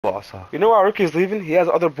Awesome. You know why Ricky's leaving? He has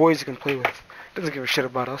other boys he can play with. Doesn't give a shit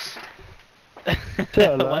about us.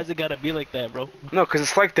 Why's it gotta be like that, bro? No, cause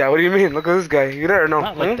it's like that. What do you mean? Look at this guy. You there or no?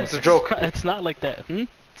 Not like It's that. a joke. It's not like that.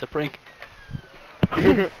 It's a prank.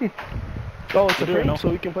 Oh, it's a You don't know. prank, so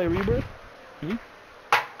we can play Rebirth?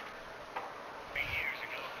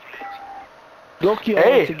 Loki, I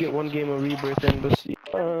Hey! want to get one game of Rebirth in, but see,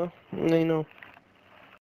 they know.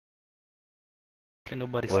 Can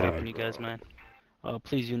nobody What stopping even? you guys, man.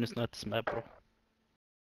 Please, Eunice, not this map, bro.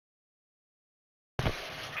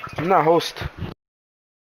 I'm not host.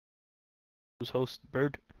 Who's host?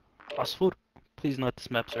 Bird? Asfur? Please, not this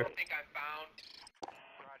map, sir.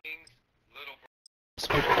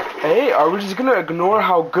 Asfur. Hey, are we just gonna ignore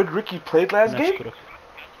how good Ricky played last game? Nashkuru.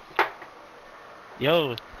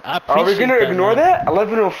 Yo, I Are we appreciate gonna that, ignore man. that?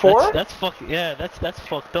 11-4? That's fuck. Yeah, that's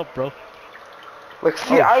fucked up, bro. Like,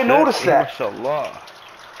 see, I noticed that. Mashallah.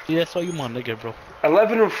 See, that's why you my nigga, bro.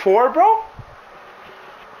 11-4, bro?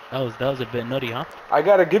 That was a bit nutty, huh? I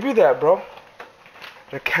gotta give you that, bro.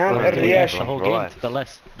 The cam Well, and yeah, reaction. The whole Relax.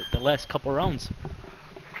 game. The last couple rounds.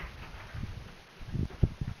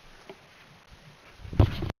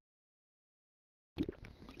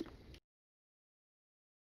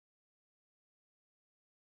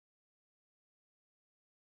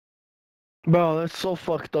 Bro, that's so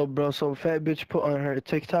fucked up, bro. So fat bitch put on her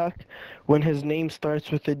TikTok when his name starts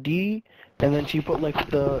with a D, and then she put like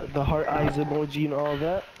the heart eyes emoji and all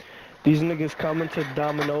that. These niggas commented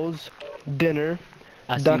Domino's, dinner,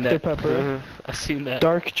 I seen Dr. that. Pepper, I seen that.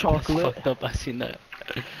 dark That's chocolate. fucked up. I seen that.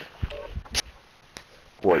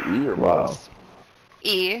 What, E or Wow. what?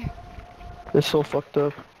 E. It's so fucked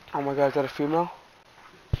up. Oh my god, is that a female?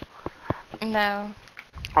 No.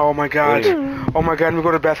 Oh my god. Wait. Oh my god, let me go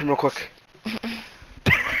to the bathroom real quick.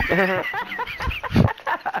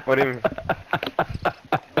 What do you mean?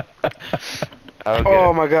 I don't get Oh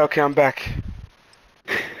it. my god, okay, I'm back.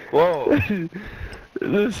 Whoa.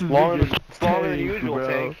 This is Longer nigga than tank, usual,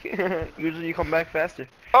 bro. Tank. Usually you come back faster.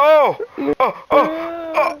 Oh! Oh! Oh!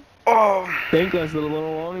 Oh! Oh! Tank lasted a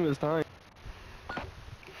little long this time.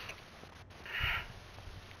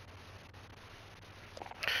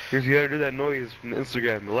 Because you gotta do that noise from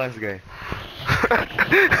Instagram, the last guy.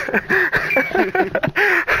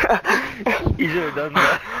 You should have done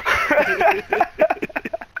that.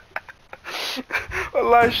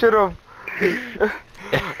 Allah, shut up. Alright,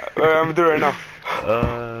 I'm gonna do it right now.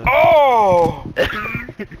 Oh!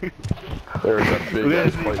 There's a big We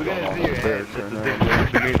ass gotta fight see going on your up there, hands. turn That's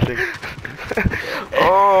around. the main thing.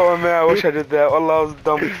 Oh man, I wish I did that. Allah, I was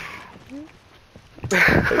dumb.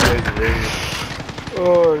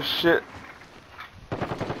 Oh shit.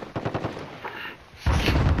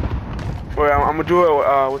 Wait, I'm gonna do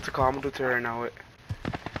it, what's it called? I'm gonna do it to her right now, wait.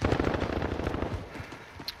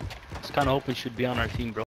 I was kind of hoping she'd be on our team, bro.